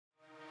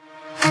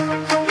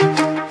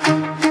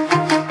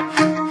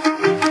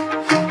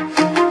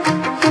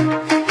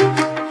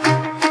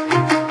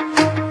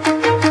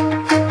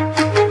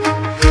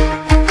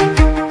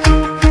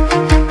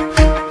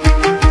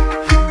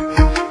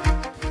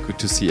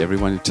see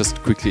everyone.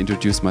 Just quickly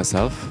introduce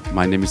myself.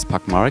 My name is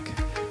Pak Marek.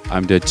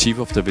 I'm the chief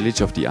of the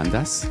village of the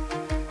Andaz,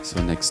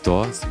 so next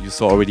door. You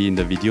saw already in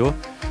the video.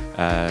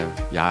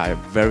 Yeah, I'm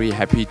very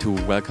happy to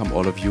welcome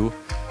all of you.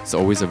 It's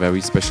always a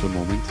very special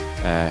moment.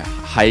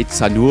 Hyatt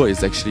Sanur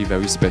is actually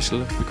very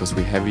special because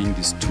we're having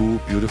these two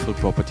beautiful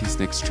properties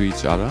next to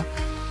each other,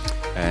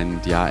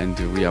 and yeah, and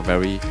we are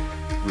very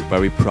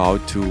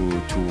proud to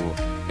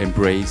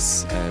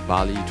embrace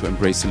Bali, to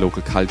embrace the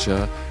local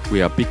culture.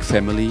 We are a big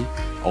family,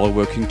 all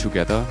working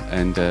together,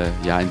 and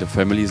yeah, and the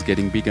family is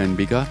getting bigger and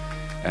bigger,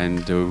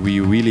 and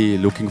we're really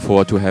looking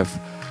forward to have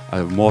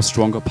a more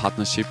stronger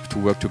partnership to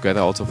work together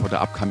also for the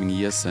upcoming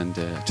years. And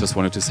just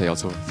wanted to say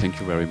also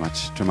thank you very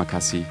much. Terima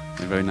kasih,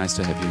 and very nice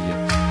to have you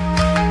here.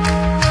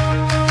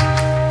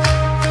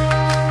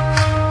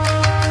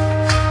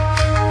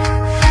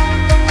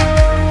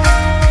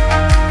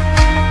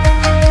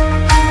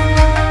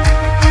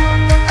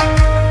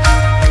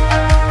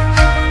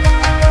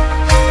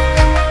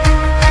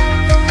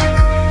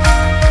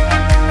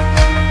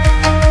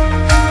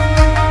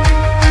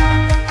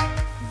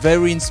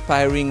 Very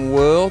inspiring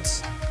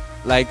words,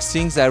 like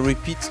things I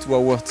repeat to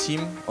our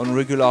team on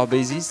regular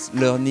basis.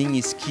 Learning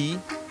is key.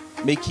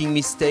 Making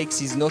mistakes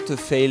is not a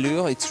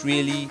failure, it's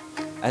really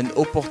an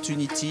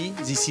opportunity.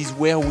 This is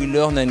where we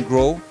learn and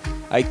grow.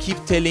 I keep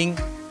telling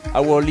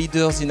our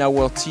leaders in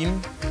our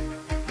team,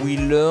 we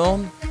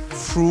learn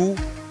through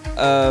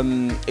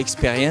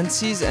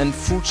experiences and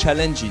through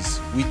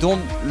challenges. We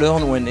don't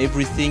learn when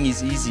everything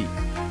is easy.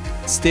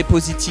 Stay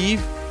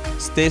positive,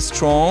 stay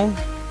strong,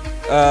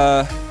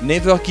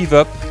 never give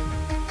up,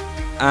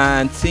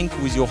 and think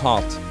with your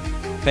heart.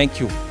 Thank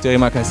you.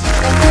 Terima kasih.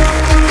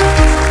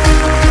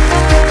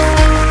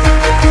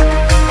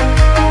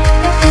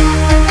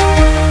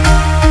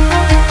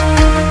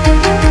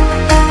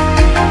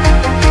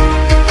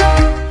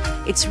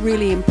 It's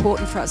really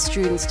important for our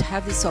students to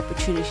have this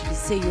opportunity to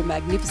see your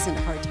magnificent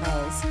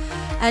hotels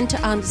and to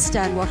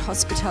understand what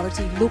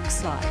hospitality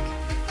looks like.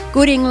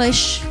 Good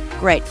English,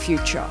 great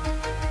future.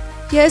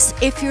 Yes,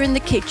 if you're in the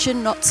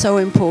kitchen, not so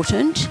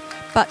important,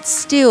 but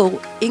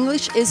still,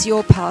 English is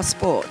your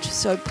passport,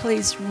 so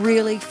please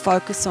really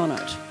focus on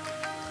it.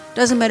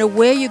 Doesn't matter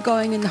where you're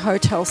going in the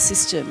hotel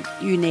system,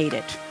 you need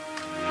it.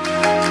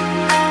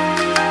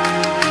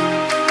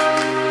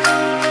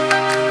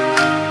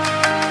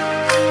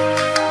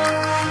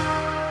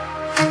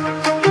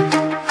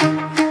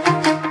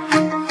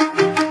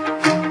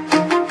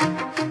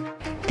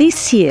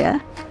 This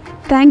year,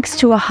 thanks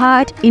to a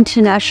Hyatt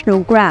International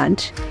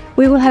grant,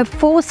 we will have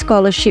 4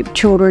 scholarship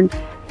children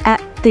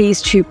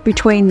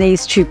between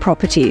these two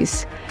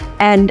properties,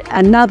 and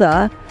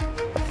another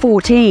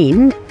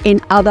 14 in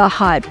other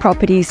Hyatt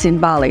properties in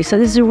Bali. So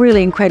this is a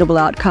really incredible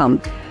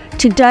outcome.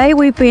 Today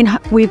we've been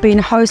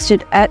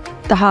hosted at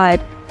the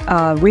Hyatt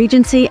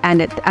Regency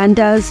and at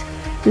Andaz.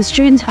 The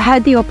students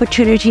had the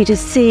opportunity to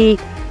see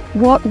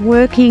what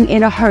working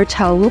in a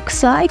hotel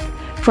looks like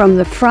from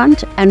the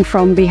front and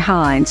from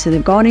behind. So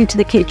they've gone into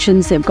the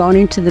kitchens, they've gone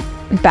into the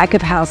back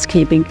of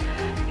housekeeping.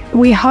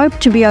 We hope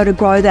to be able to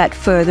grow that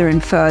further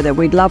and further.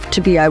 We'd love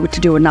to be able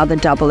to do another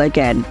double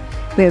again.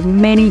 We have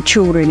many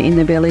children in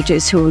the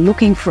villages who are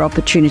looking for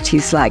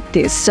opportunities like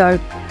this. So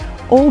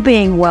all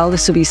being well,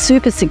 this will be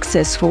super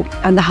successful,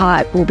 and the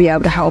Hyatt will be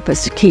able to help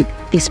us to keep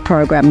this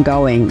program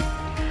going.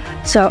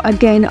 So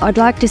again, I'd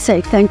like to say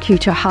thank you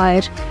to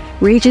Hyatt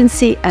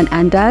Regency and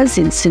Andaz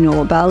in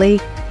Sanur, Bali,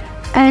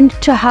 and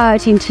to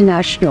Hyatt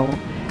International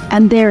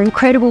and their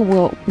incredible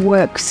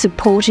work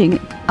supporting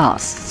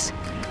us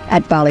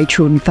at Bali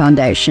Children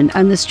Foundation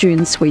and the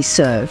students we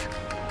serve.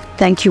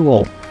 Thank you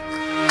all.